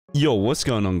Yo, what's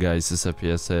going on guys, it's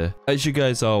FPS here. As you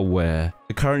guys are aware,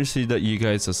 the currency that you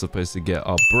guys are supposed to get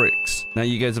are bricks. Now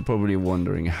you guys are probably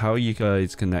wondering how you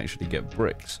guys can actually get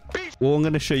bricks. Well, I'm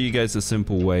going to show you guys a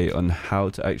simple way on how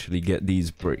to actually get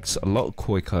these bricks a lot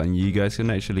quicker, and you guys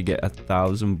can actually get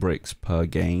 1,000 bricks per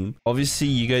game. Obviously,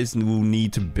 you guys will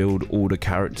need to build all the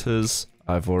characters.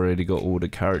 I've already got all the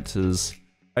characters.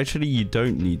 Actually, you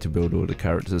don't need to build all the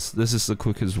characters. This is the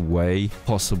quickest way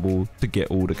possible to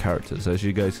get all the characters. As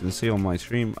you guys can see on my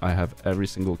stream, I have every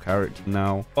single character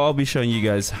now. I'll be showing you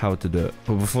guys how to do it.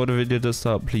 But before the video does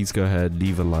start, please go ahead,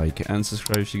 leave a like and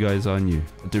subscribe if you guys are new.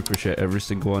 I do appreciate every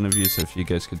single one of you, so if you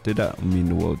guys could do that, it would mean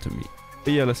the world to me.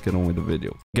 But yeah, let's get on with the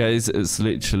video. Guys, it's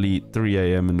literally 3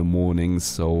 a.m. in the morning,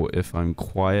 so if I'm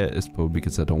quiet, it's probably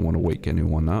because I don't want to wake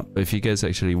anyone up. But if you guys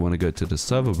actually want to go to the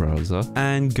server browser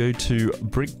and go to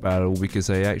Brick Battle, because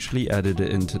I actually added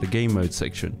it into the game mode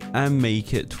section, and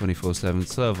make it 24/7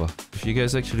 server. If you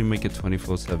guys actually make a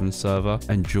 24/7 server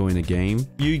and join a game,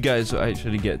 you guys will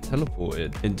actually get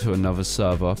teleported into another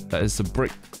server that is the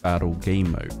Brick Battle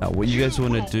game mode. Now, what you guys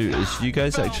want to do is you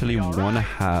guys actually want to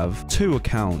have 2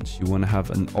 accounts. You want to have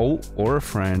an alt or a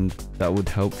friend that would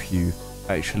help you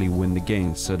actually win the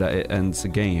game so that it ends the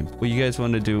game. What you guys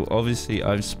want to do, obviously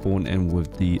I've spawned in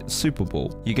with the Super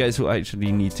Bowl. You guys will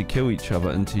actually need to kill each other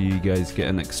until you guys get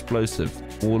an explosive,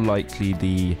 more likely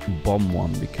the bomb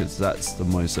one, because that's the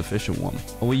most efficient one.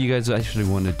 And what you guys actually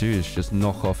want to do is just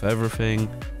knock off everything.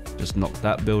 Just knock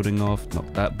that building off,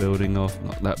 knock that building off,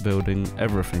 knock that building,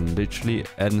 everything, literally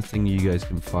anything you guys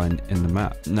can find in the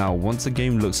map. Now, once the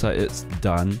game looks like it's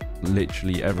done,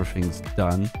 literally everything's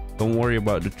done. Don't worry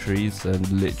about the trees and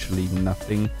literally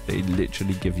nothing. They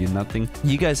literally give you nothing.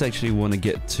 You guys actually want to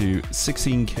get to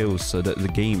 16 kills so that the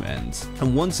game ends.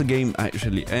 And once the game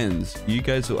actually ends, you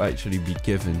guys will actually be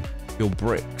given your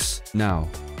bricks. Now,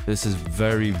 this is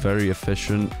very, very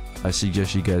efficient. I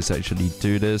suggest you guys actually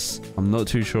do this. I'm not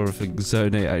too sure if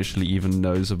Zone8 actually even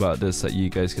knows about this, that you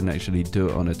guys can actually do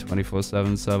it on a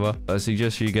 24/7 server. But I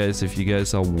suggest you guys, if you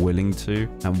guys are willing to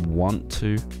and want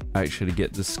to actually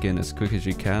get the skin as quick as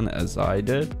you can, as I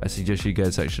did, I suggest you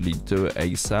guys actually do it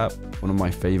ASAP. One of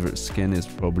my favorite skin is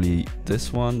probably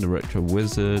this one, the Retro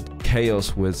Wizard,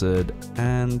 Chaos Wizard,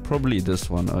 and probably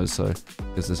this one also,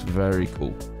 because it's very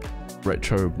cool.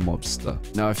 Retro Mobster.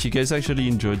 Now, if you guys actually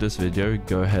enjoyed this video,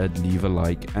 go ahead, leave a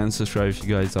like and subscribe if you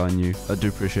guys are new. I do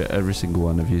appreciate every single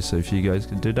one of you, so if you guys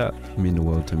could do that, it mean the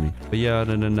world to me. But yeah,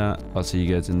 other than that, I'll see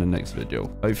you guys in the next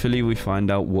video. Hopefully we find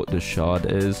out what the shard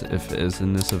is. If it is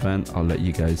in this event, I'll let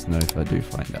you guys know if I do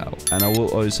find out. And I will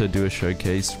also do a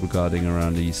showcase regarding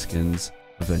around these skins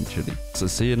eventually. So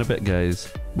see you in a bit,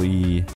 guys.